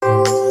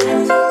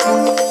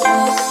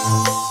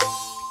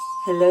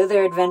Hello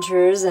there,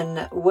 adventurers,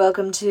 and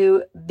welcome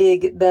to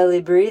Big Belly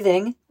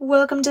Breathing.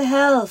 Welcome to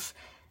health.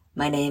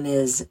 My name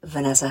is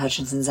Vanessa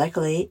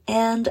Hutchinson-Zeckley,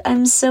 and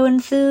I'm so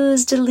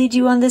enthused to lead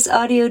you on this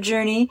audio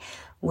journey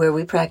where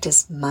we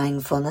practice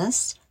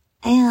mindfulness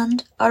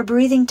and our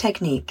breathing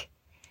technique.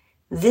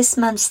 This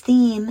month's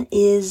theme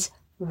is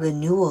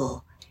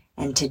renewal,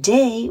 and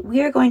today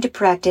we are going to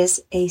practice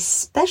a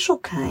special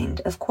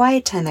kind of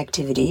quiet time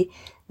activity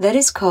that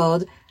is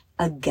called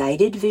a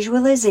guided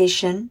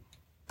visualization,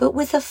 but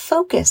with a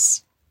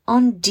focus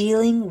on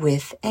dealing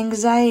with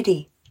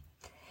anxiety.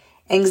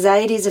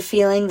 Anxiety is a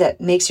feeling that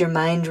makes your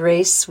mind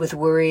race with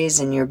worries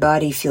and your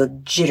body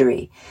feel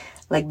jittery,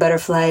 like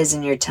butterflies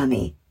in your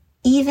tummy,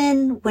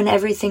 even when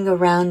everything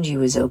around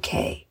you is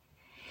okay.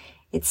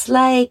 It's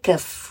like a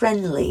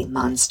friendly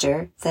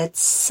monster that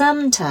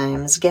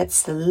sometimes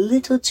gets a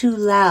little too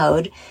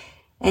loud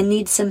and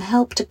needs some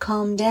help to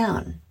calm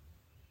down.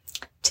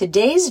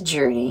 Today's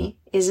journey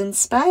is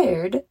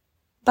inspired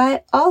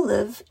by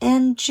Olive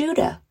and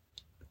Judah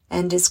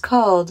and is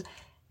called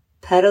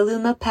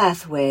Petaluma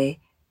Pathway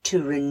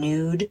to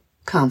Renewed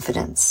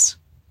Confidence.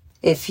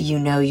 If you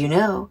know, you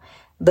know,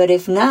 but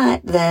if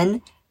not,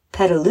 then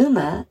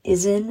Petaluma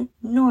is in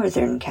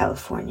Northern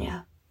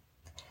California.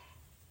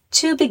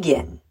 To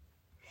begin,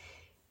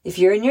 if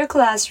you're in your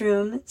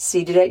classroom,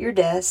 seated at your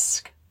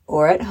desk,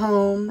 or at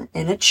home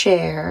in a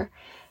chair,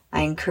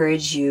 I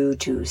encourage you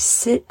to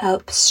sit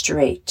up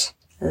straight,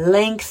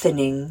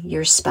 lengthening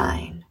your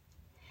spine.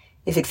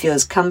 If it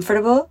feels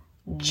comfortable,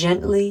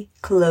 gently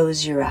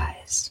close your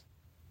eyes.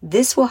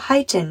 This will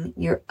heighten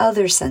your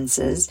other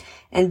senses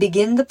and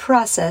begin the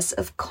process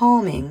of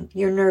calming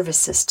your nervous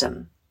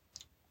system.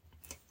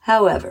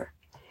 However,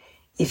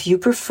 if you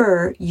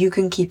prefer, you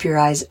can keep your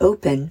eyes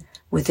open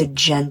with a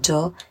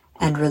gentle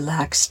and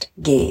relaxed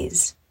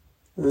gaze.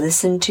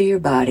 Listen to your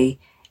body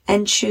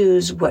and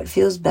choose what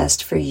feels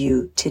best for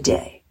you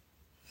today.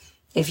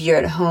 If you're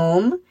at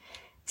home,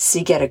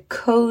 seek out a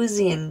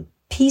cozy and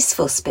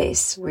peaceful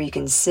space where you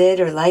can sit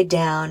or lie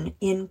down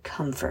in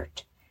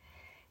comfort.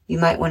 You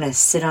might want to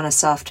sit on a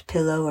soft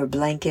pillow or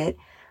blanket,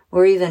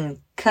 or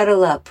even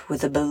cuddle up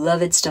with a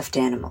beloved stuffed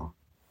animal.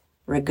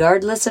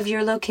 Regardless of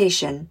your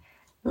location,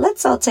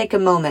 let's all take a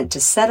moment to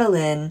settle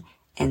in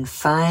and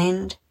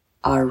find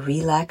our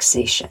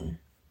relaxation.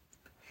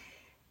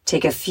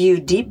 Take a few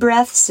deep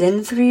breaths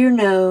in through your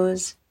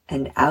nose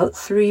and out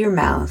through your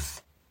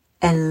mouth,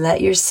 and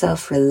let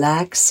yourself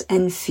relax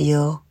and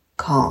feel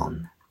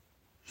calm.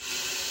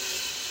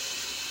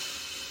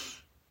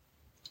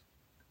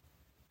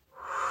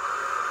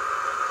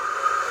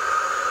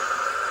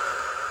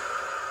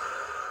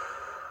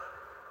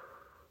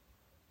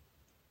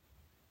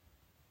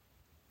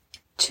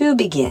 To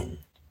begin,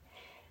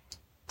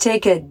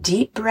 take a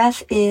deep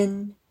breath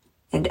in,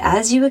 and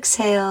as you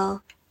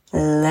exhale,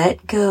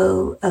 let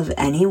go of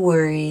any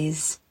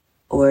worries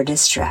or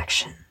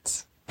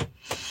distractions.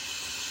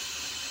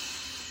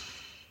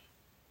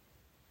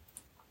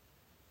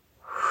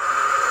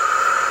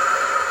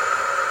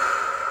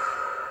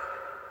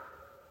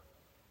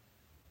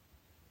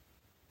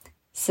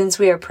 Since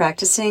we are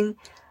practicing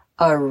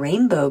our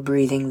rainbow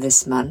breathing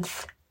this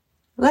month,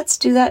 let's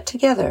do that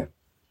together.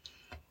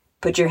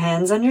 Put your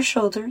hands on your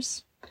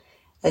shoulders.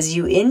 As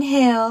you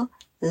inhale,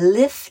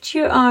 lift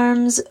your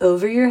arms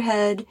over your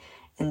head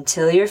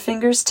until your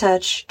fingers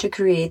touch to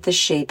create the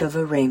shape of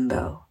a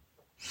rainbow.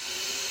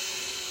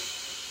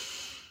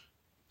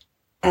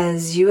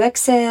 As you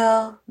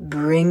exhale,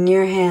 bring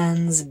your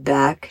hands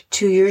back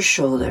to your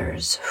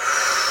shoulders.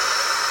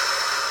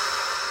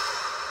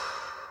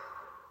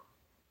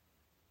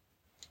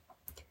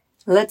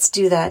 Let's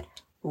do that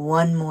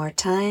one more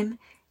time,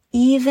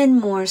 even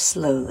more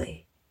slowly.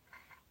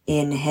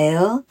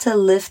 Inhale to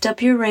lift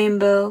up your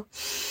rainbow.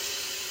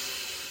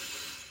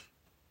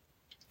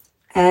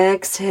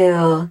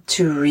 Exhale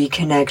to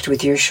reconnect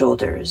with your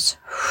shoulders.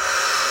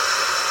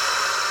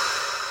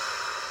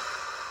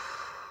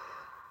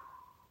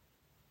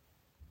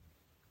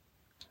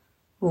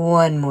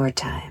 One more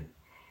time.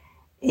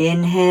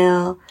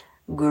 Inhale,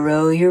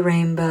 grow your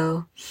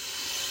rainbow.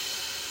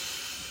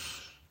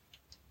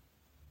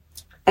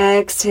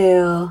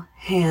 Exhale,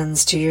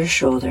 hands to your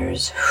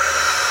shoulders.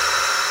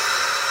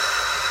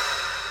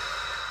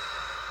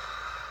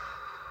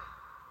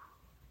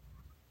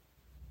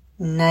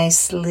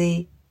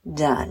 Nicely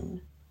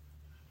done.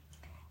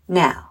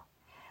 Now,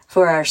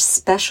 for our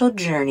special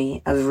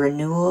journey of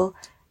renewal,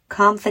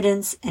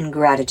 confidence, and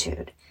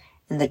gratitude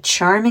in the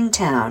charming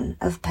town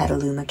of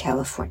Petaluma,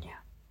 California.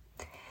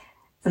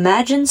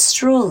 Imagine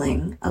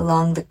strolling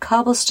along the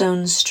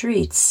cobblestone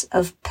streets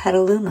of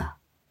Petaluma,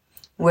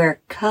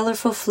 where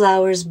colorful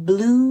flowers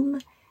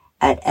bloom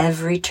at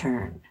every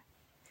turn.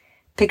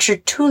 Picture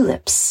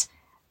tulips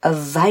of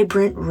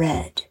vibrant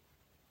red,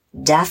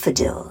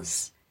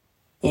 daffodils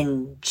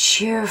in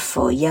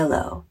cheerful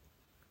yellow,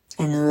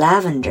 and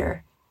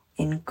lavender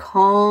in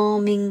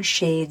calming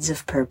shades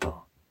of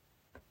purple.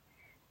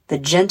 The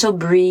gentle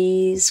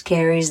breeze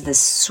carries the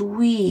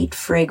sweet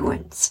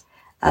fragrance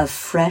of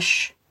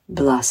fresh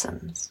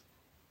blossoms,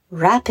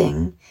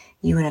 wrapping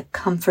you in a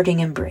comforting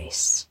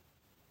embrace.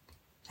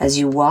 As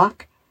you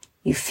walk,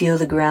 you feel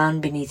the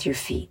ground beneath your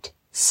feet,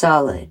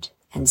 solid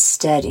and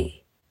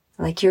steady,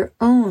 like your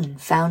own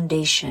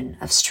foundation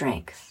of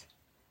strength.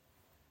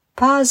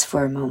 Pause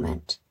for a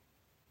moment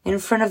in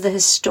front of the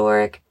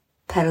historic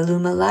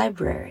Petaluma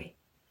Library.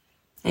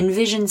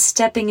 Envision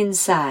stepping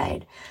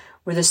inside,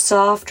 where the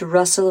soft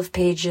rustle of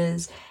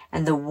pages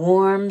and the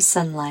warm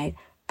sunlight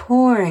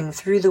pouring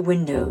through the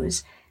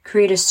windows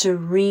create a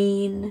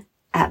serene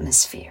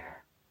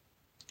atmosphere.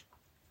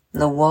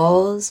 The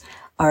walls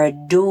are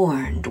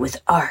adorned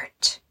with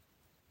art,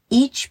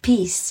 each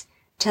piece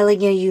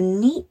telling a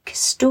unique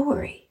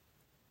story.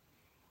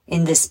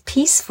 In this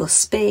peaceful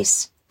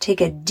space,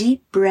 take a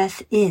deep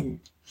breath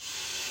in.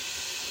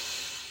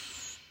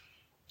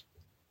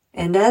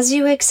 And as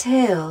you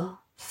exhale,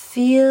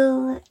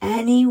 feel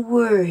any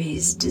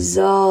worries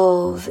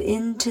dissolve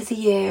into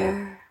the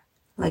air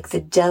like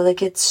the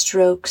delicate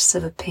strokes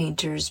of a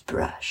painter's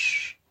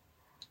brush.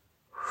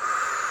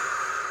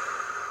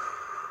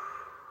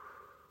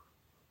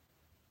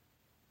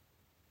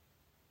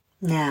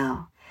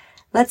 Now,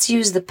 let's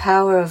use the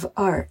power of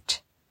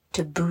art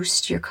to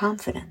boost your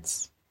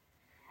confidence.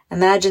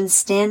 Imagine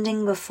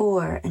standing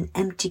before an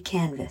empty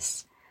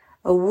canvas,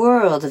 a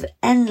world of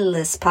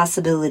endless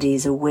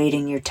possibilities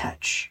awaiting your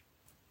touch.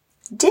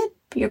 Dip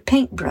your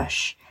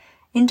paintbrush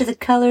into the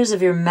colors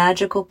of your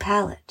magical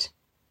palette,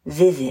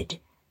 vivid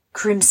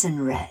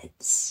crimson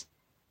reds,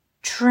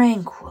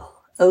 tranquil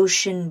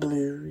ocean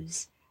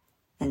blues,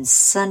 and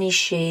sunny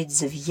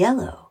shades of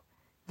yellow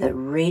that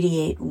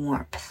radiate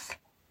warmth.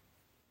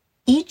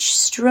 Each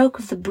stroke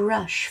of the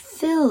brush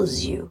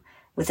fills you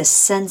with a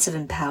sense of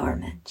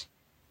empowerment.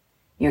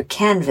 Your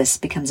canvas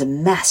becomes a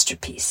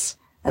masterpiece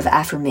of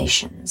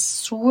affirmations,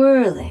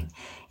 swirling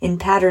in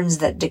patterns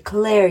that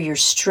declare your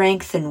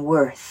strength and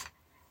worth.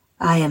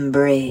 I am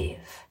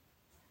brave.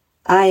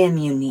 I am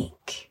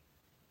unique.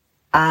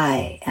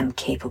 I am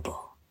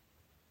capable.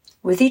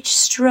 With each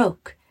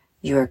stroke,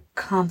 your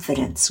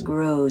confidence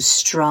grows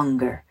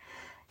stronger,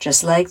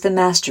 just like the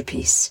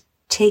masterpiece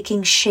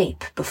taking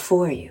shape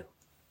before you.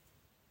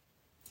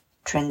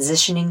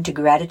 Transitioning to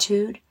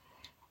gratitude,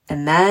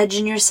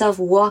 imagine yourself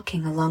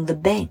walking along the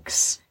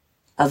banks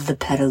of the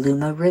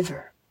Petaluma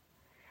River.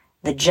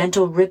 The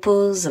gentle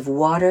ripples of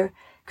water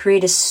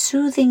create a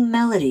soothing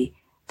melody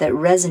that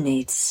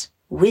resonates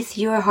with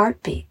your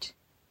heartbeat.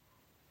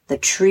 The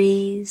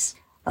trees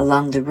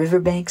along the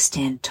riverbank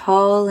stand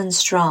tall and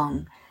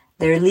strong,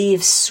 their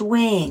leaves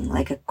swaying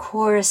like a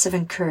chorus of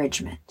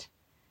encouragement.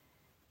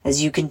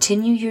 As you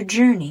continue your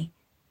journey,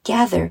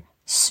 gather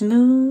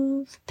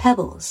smooth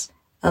pebbles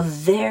of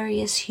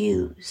various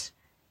hues,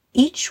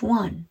 each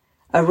one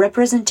a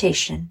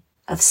representation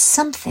of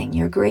something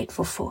you're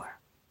grateful for.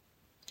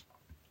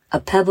 A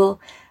pebble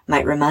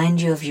might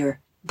remind you of your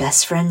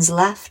best friend's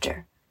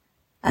laughter,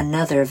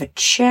 another of a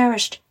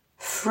cherished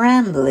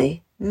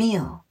frambly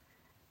meal.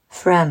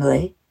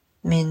 Frambly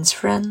means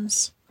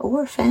friends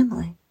or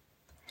family.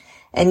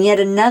 And yet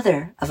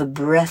another of a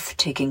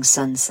breathtaking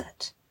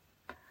sunset.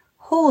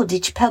 Hold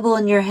each pebble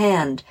in your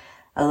hand,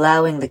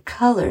 allowing the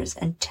colors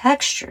and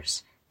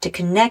textures to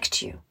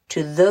connect you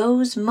to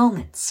those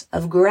moments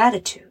of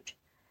gratitude.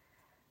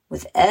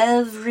 With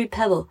every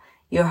pebble,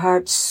 your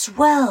heart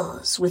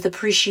swells with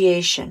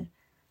appreciation,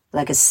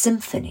 like a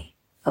symphony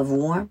of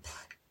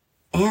warmth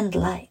and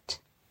light.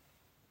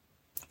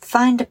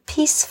 Find a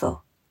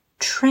peaceful,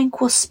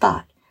 tranquil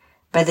spot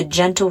by the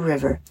gentle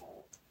river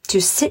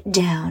to sit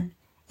down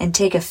and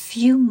take a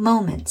few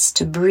moments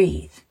to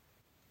breathe.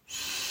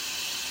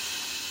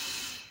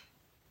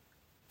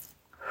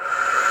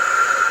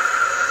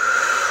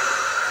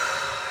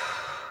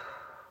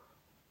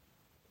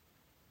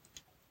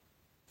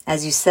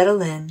 As you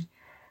settle in,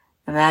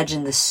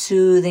 imagine the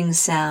soothing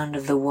sound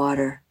of the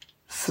water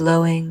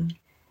flowing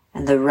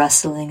and the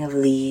rustling of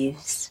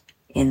leaves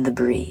in the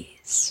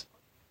breeze.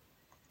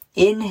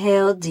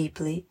 Inhale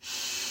deeply,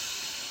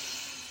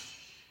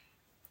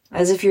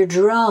 as if you're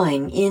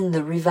drawing in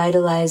the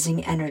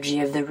revitalizing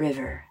energy of the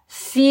river,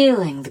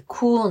 feeling the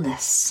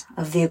coolness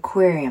of the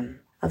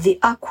aquarium, of the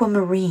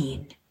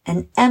aquamarine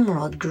and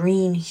emerald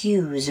green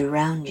hues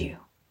around you.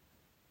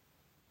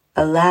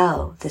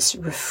 Allow this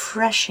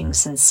refreshing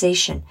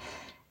sensation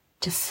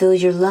to fill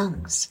your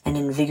lungs and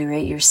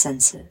invigorate your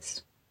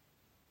senses.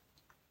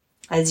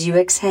 As you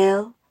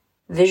exhale,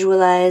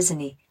 visualize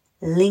any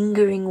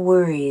lingering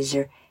worries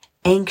or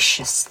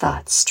anxious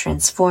thoughts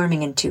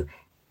transforming into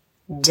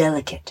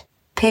delicate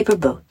paper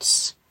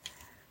boats.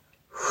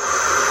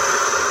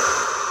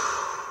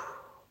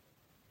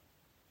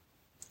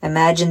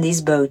 Imagine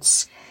these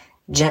boats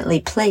gently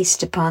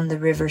placed upon the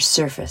river's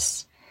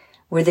surface,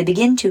 where they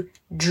begin to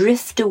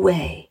drift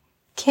away,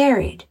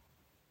 carried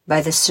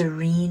by the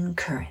serene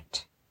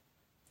current.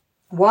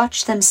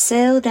 Watch them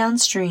sail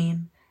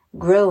downstream,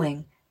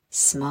 growing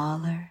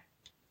smaller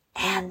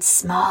and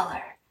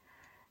smaller,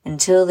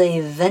 until they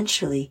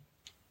eventually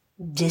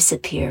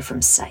disappear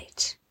from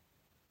sight.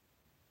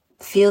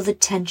 Feel the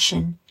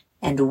tension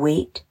and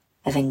weight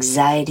of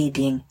anxiety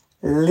being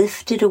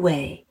lifted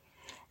away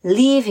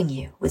leaving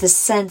you with a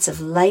sense of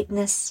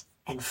lightness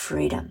and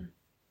freedom.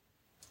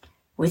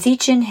 With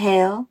each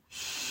inhale,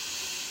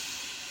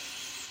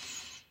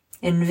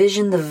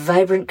 envision the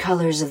vibrant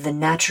colors of the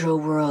natural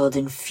world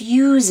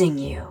infusing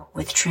you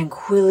with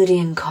tranquility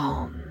and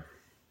calm.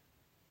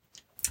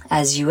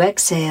 As you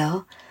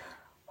exhale,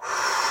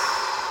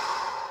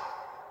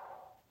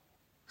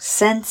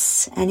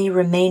 sense any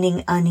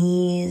remaining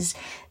unease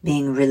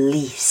being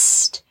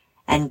released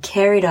and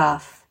carried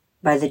off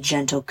by the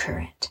gentle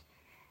current,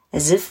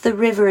 as if the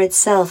river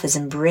itself is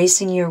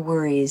embracing your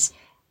worries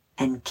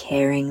and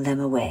carrying them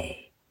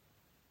away.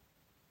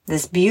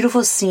 This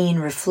beautiful scene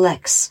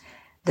reflects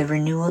the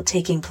renewal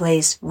taking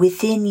place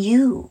within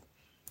you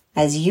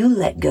as you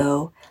let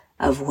go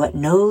of what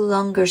no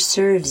longer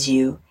serves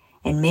you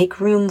and make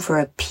room for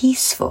a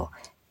peaceful,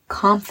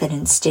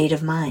 confident state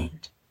of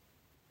mind.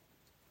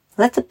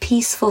 Let the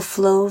peaceful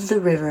flow of the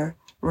river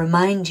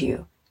remind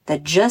you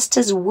that just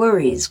as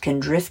worries can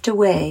drift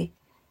away,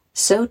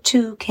 so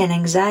too can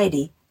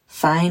anxiety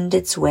find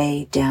its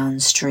way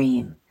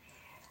downstream,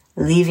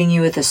 leaving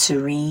you with a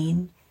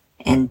serene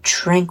and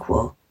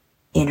tranquil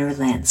inner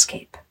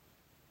landscape.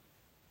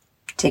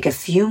 Take a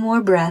few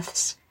more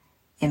breaths,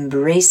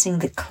 embracing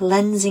the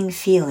cleansing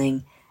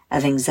feeling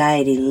of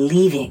anxiety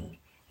leaving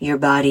your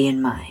body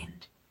and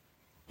mind,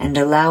 and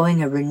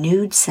allowing a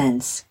renewed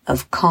sense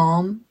of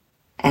calm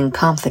and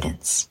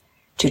confidence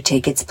to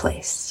take its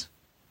place.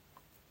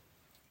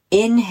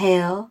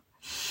 Inhale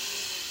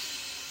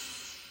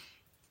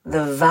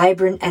the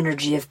vibrant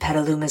energy of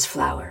Petaluma's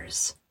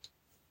flowers.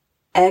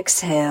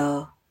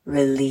 Exhale,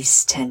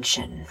 release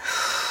tension.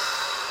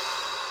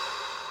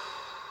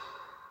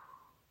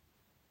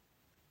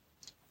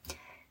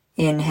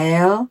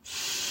 Inhale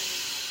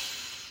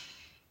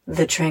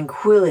the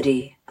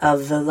tranquility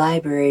of the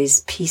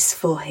library's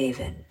peaceful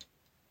haven.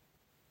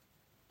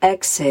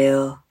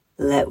 Exhale,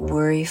 let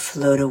worry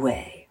float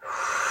away.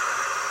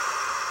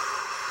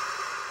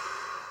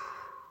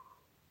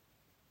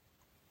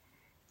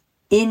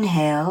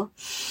 Inhale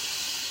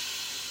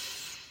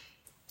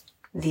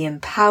the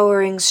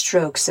empowering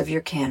strokes of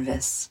your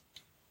canvas.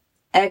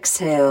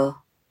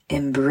 Exhale,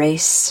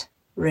 embrace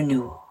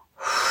renewal.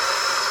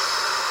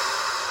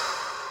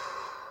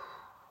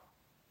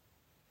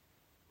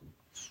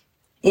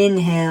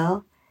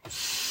 Inhale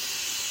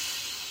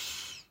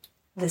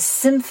the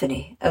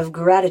symphony of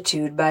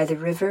gratitude by the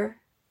river.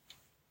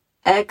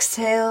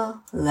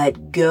 Exhale,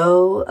 let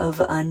go of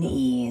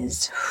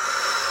unease.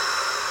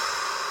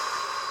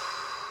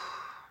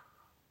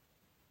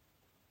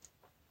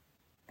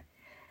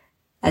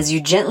 As you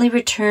gently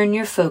return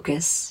your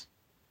focus,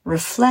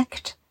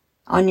 reflect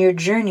on your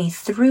journey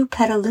through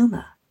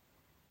Petaluma,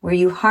 where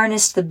you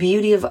harnessed the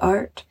beauty of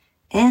art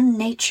and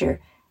nature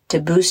to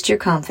boost your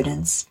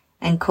confidence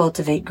and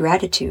cultivate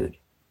gratitude.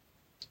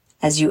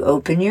 As you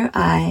open your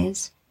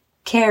eyes,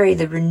 carry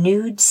the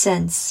renewed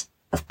sense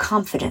of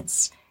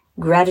confidence,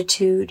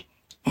 gratitude,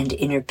 and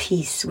inner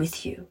peace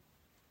with you.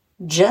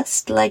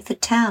 Just like the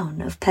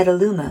town of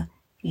Petaluma,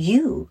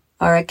 you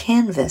are a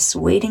canvas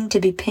waiting to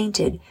be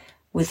painted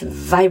with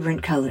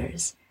vibrant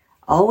colors,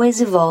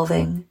 always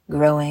evolving,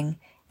 growing,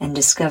 and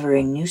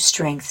discovering new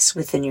strengths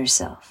within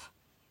yourself.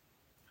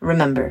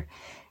 Remember,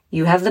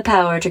 you have the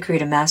power to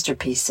create a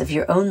masterpiece of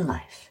your own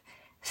life,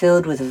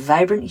 filled with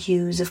vibrant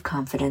hues of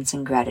confidence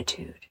and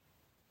gratitude.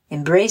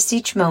 Embrace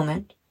each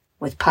moment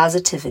with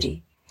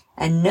positivity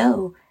and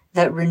know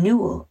that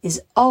renewal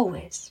is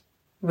always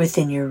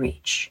within your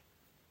reach,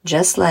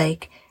 just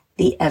like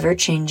the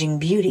ever-changing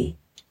beauty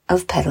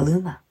of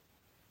Petaluma.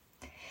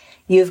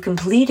 You have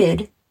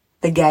completed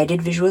the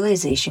guided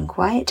visualization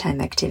quiet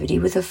time activity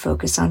with a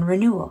focus on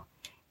renewal.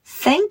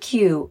 Thank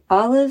you,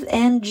 Olive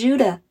and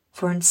Judah,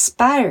 for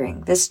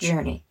inspiring this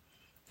journey.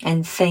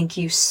 And thank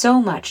you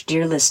so much,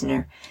 dear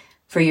listener,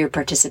 for your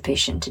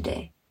participation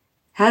today.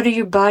 How do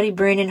your body,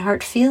 brain, and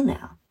heart feel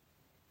now?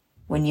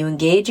 When you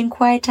engage in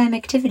quiet time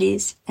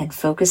activities and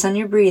focus on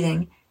your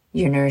breathing,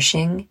 you're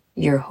nourishing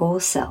your whole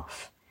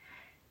self.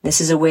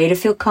 This is a way to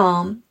feel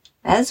calm,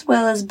 as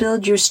well as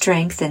build your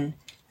strength and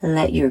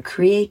let your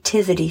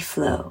creativity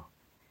flow.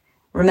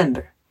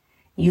 Remember,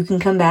 you can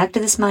come back to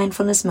this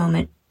mindfulness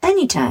moment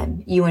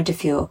anytime you want to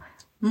feel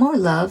more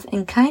love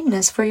and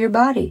kindness for your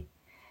body.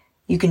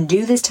 You can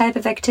do this type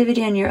of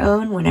activity on your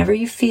own whenever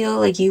you feel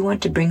like you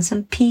want to bring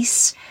some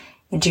peace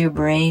into your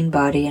brain,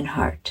 body, and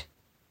heart.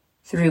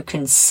 Through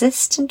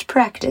consistent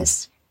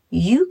practice,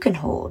 you can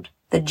hold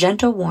the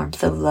gentle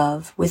warmth of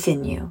love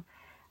within you,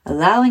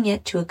 allowing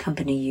it to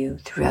accompany you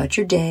throughout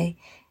your day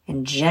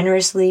and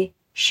generously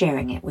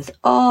sharing it with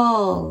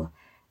all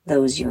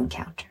those you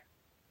encounter.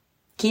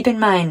 Keep in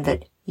mind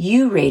that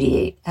you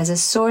radiate as a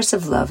source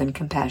of love and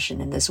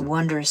compassion in this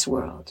wondrous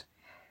world.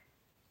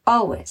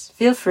 Always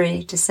feel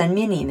free to send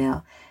me an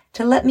email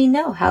to let me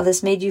know how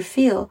this made you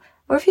feel,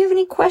 or if you have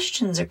any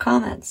questions or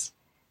comments.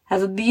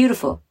 Have a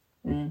beautiful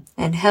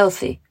and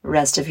healthy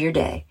rest of your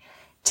day.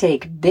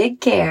 Take big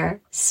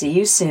care, see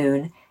you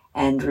soon,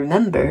 and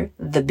remember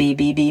the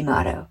BBB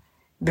motto: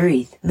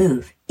 breathe,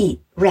 move,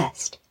 eat,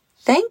 rest.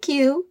 Thank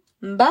you.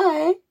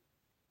 Bye.